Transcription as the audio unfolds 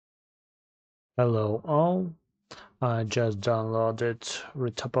Hello all, I just downloaded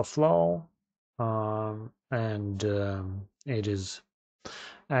Retopoflow and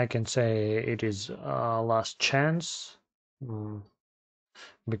I can say it is a last chance mm,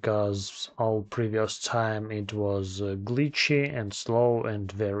 because all previous time it was glitchy and slow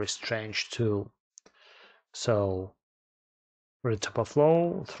and very strange too. So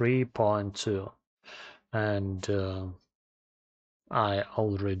Retopoflow 3.2 and I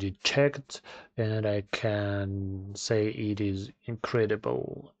already checked and I can say it is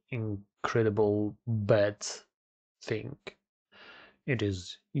incredible bad thing. It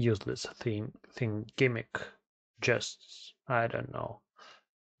is useless thing gimmick. Just, I don't know,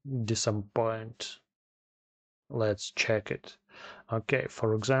 disappoint. Let's check it. Okay,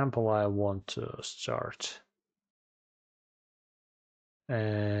 for example, I want to start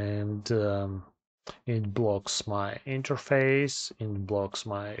and it blocks my interface, it blocks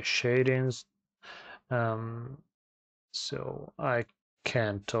my shadings. So I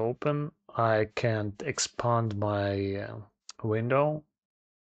can't open, I can't expand my window.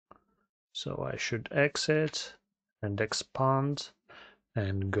 So I should exit and expand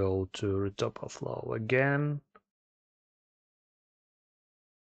and go to Retopoflow again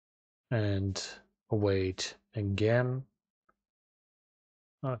and wait again.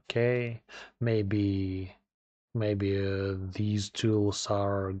 Okay, maybe these tools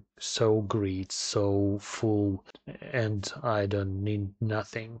are so great, so full, and I don't need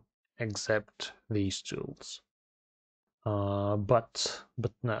nothing except these tools. But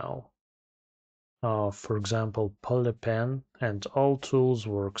now, for example, Polypen and all tools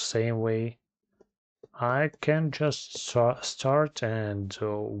work same way. I can just start and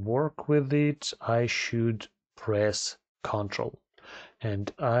work with it. I should press Ctrl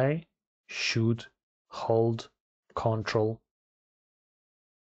and I should hold Ctrl.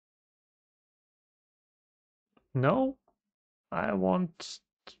 No, I want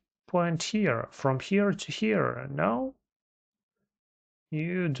point here, from here to here. No,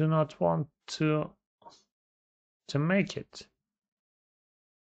 you do not want to make it.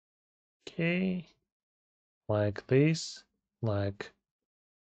 Okay, like this,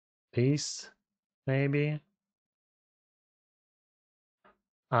 maybe.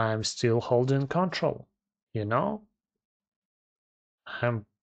 I'm still holding Ctrl, you know? I'm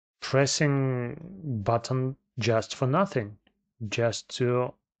pressing button just for nothing, just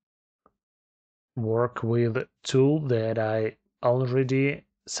to work with tool that I already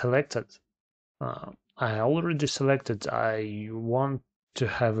selected. I already selected. I want to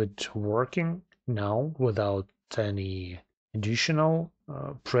have it working now without any additional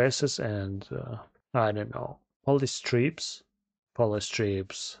presses and I don't know, polystrips.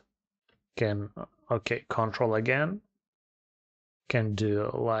 Polystrips can, okay, Control again, can do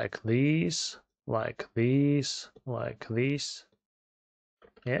like these, like these, like this.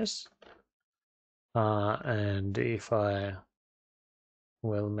 Yes. And if I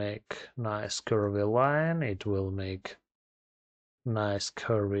will make nice curvy line, it will make nice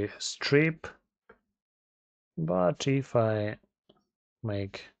curvy strip. But if I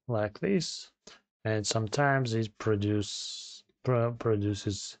make like this, and sometimes it produces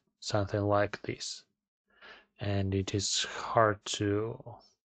something like this, and it is hard to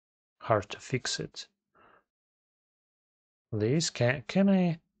fix it. This can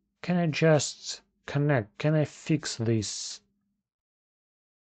I just connect? Can I fix this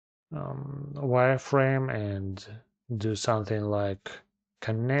wireframe and do something like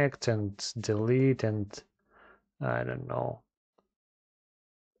connect and delete and I don't know.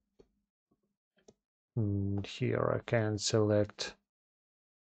 Here I can select,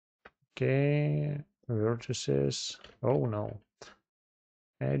 okay, vertices, oh no,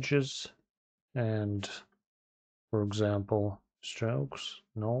 edges, and for example, strokes,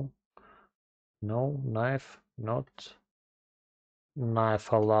 no, knife, not.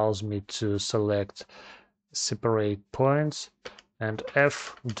 Knife allows me to select separate points, and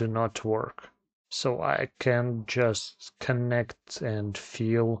F do not work. So I can just connect and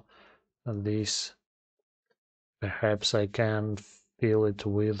feel this. Perhaps I can feel it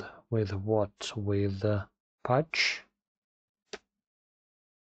with what? With patch?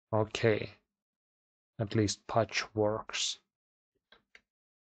 Okay, at least patch works.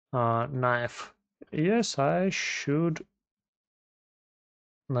 Knife. Yes, I should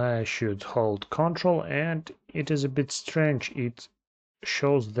hold Control, and it is a bit strange. It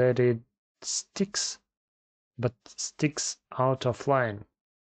shows that it sticks, but sticks out of line.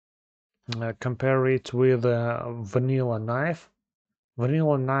 Compare it with a vanilla knife.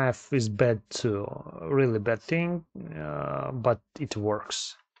 Vanilla knife is bad too, really bad thing, but it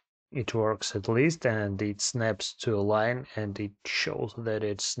works. it works at least, and it snaps to a line, and it shows that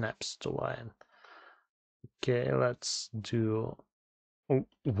it snaps to line. Okay, let's do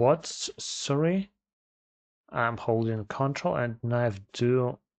what? Sorry, I'm holding Control and knife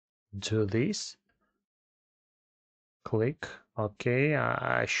do this. Click. Okay,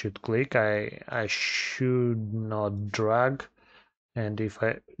 I should click. I should not drag, and if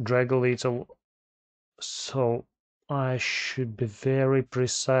I drag a little, so I should be very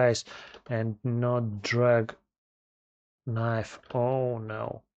precise and not drag knife. Oh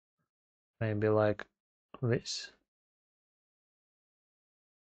no, maybe like this.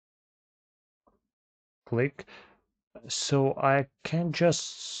 Click. So I can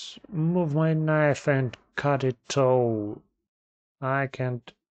just move my knife and cut it all. I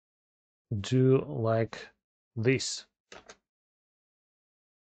can't do like this.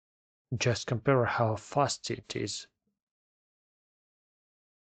 Just compare how fast it is.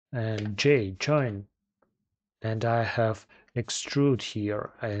 And J, join. And I have extrude here,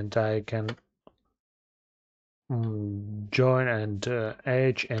 and I can join and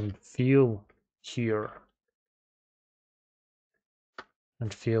edge and fill here.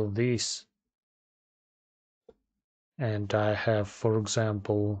 And fill this. And I have, for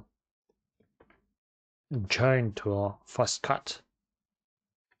example, join to a fast cut.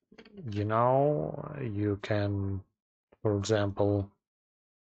 You know, you can, for example,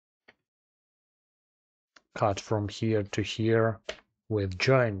 cut from here to here with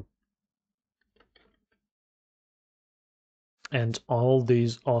join. And all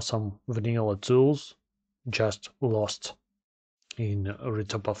these awesome vanilla tools just lost in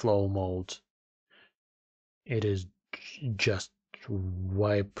Retopoflow mode. It is just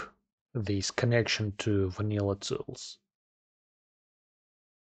wipe this connection to vanilla tools.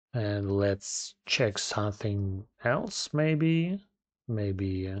 And let's check something else, maybe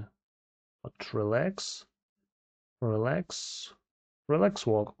what, relax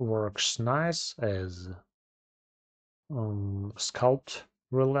works nice as sculpt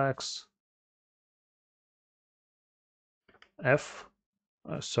relax. F,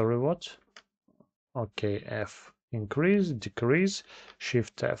 sorry, what? Okay, F, increase, decrease,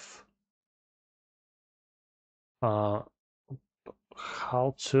 shift F.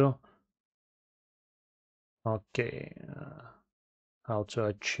 How to, okay, how to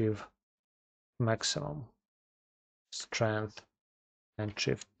achieve maximum strength and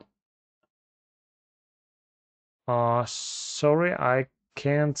shift. Sorry, I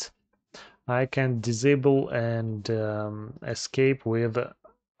can disable and escape with a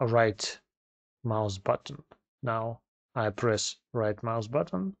right mouse button. Now I press right mouse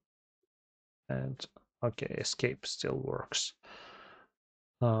button and okay, escape still works.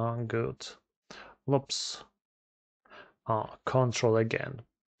 Good. Loops. Control again,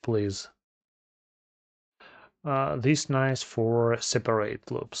 please. This nice for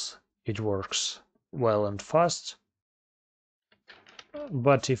separate loops. It works well and fast.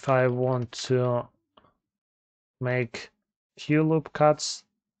 But if I want to make few loop cuts,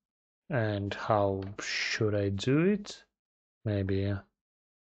 and how should I do it? Maybe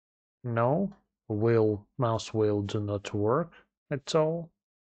no, mouse wheel do not work at all.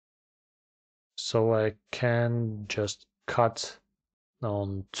 So I can just cut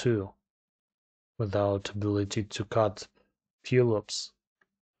on 2 without ability to cut few loops.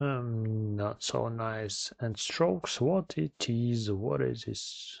 Not so nice. And strokes, what is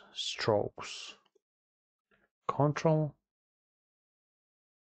this strokes? Control.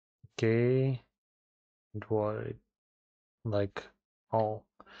 Okay. And what, like, oh,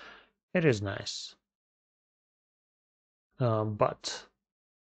 it is nice. But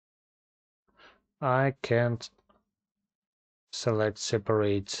I can't select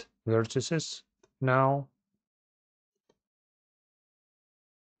separate vertices now.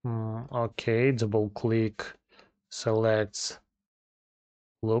 Okay, double click selects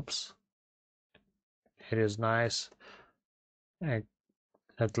loops. It is nice.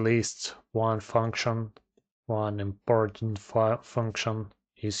 At least one function, one important function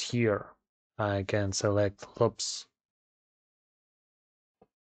is here. I can select loops.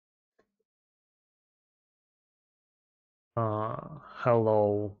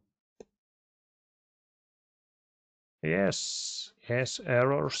 Hello. Yes,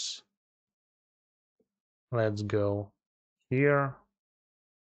 errors. Let's go here.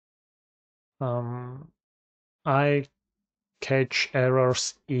 I catch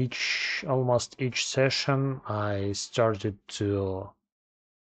errors almost each session. I started to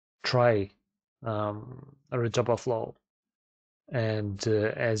try Retopoflow, and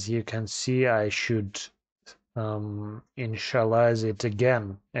as you can see, I should initialize it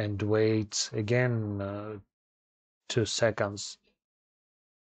again and wait again 2 seconds.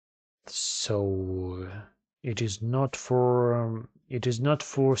 So it is not for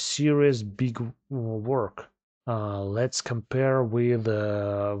serious big work. Let's compare with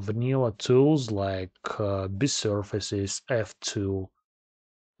vanilla tools like B-surfaces, F2,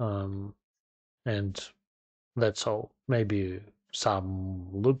 and that's all. Maybe some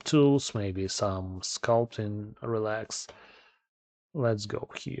loop tools, maybe some sculpting, relax. Let's go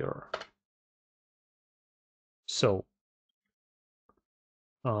here. So,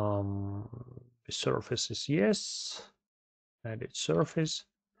 surfaces, yes, edit surface,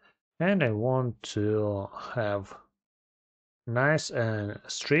 and I want to have nice and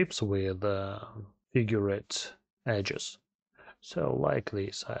strips with figurate edges. So like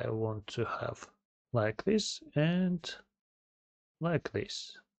this, I want to have like this and like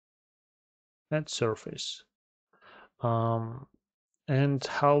this. Add surface. And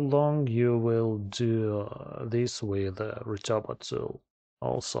how long you will do this with Retopoflow tool.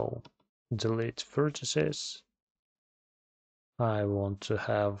 Also, delete vertices. I want to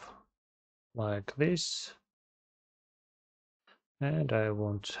have like this, and I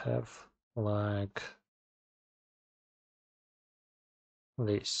want to have like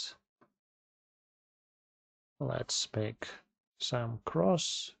this. Let's make some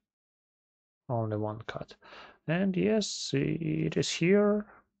cross, only one cut. And yes, it is here.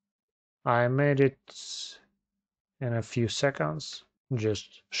 I made it in a few seconds.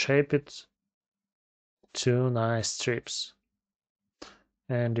 Just shape it. 2 nice strips.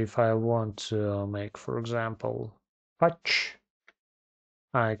 And if I want to make, for example, patch,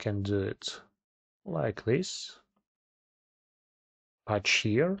 I can do it like this. Patch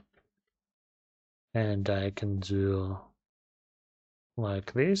here. And I can do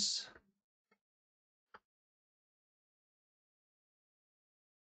like this.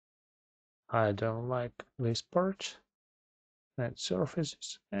 I don't like this part. Add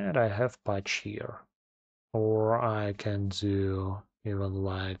surfaces. And I have patch here. Or I can do even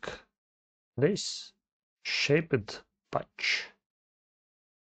like this. Shaped patch.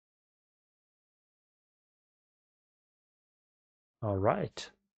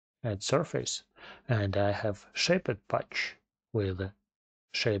 Alright. Add surface. And I have shaped patch with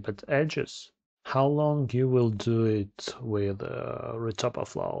shaped edges. How long you will do it with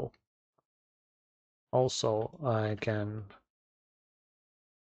Retopoflow? Also, I can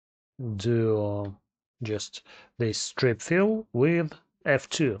do just this strip fill with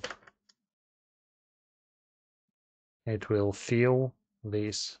F2. It will fill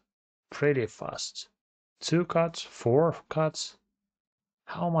this pretty fast. 2 cuts, 4 cuts.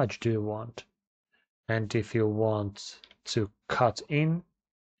 How much do you want? And if you want to cut in,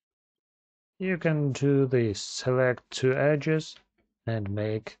 you can do this. Select 2 edges and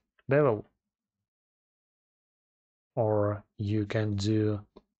make bevel. Or you can do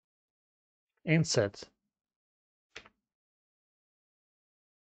inset.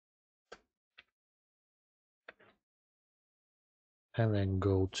 And then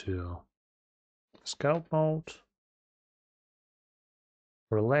go to sculpt mode,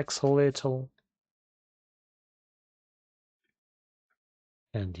 relax a little,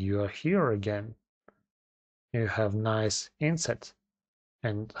 and you are here again. You have nice inset.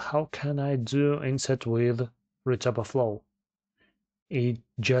 And how can I do inset with Retopoflow? It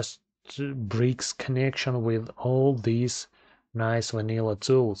just breaks connection with all these nice vanilla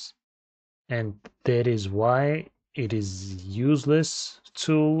tools. And that is why it is useless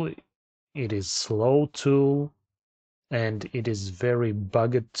tool, it is slow tool, and it is very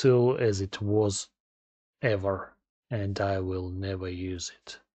bugged tool as it was ever. And I will never use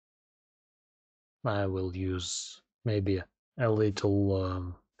it. I will use maybe a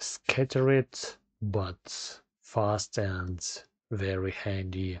little scattered but fast and very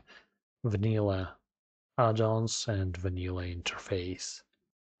handy vanilla add-ons and vanilla interface.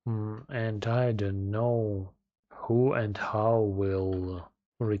 And I don't know who and how will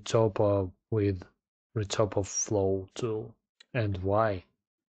retopo with Retopoflow tool and why.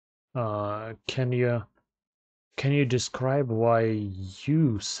 Can you describe why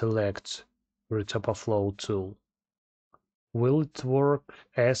you select Retopoflow tool? Will it work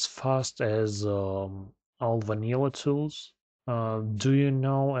as fast as all vanilla tools? Do you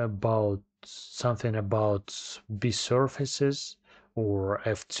know about something about B surfaces or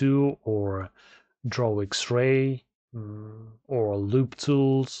F2 or draw X-ray or loop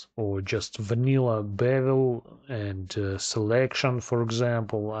tools or just vanilla bevel and selection, for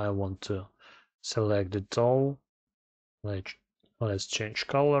example? I want to select it all. Let's change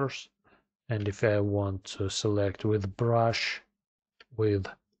colors And if I want to select with brush, with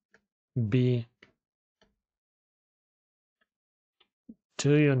B,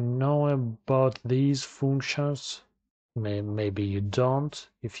 do you know about these functions? Maybe you don't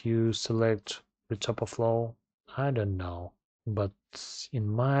if you select Retopoflow. I don't know. But in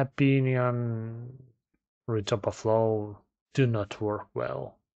my opinion, Retopoflow do not work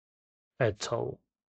well at all.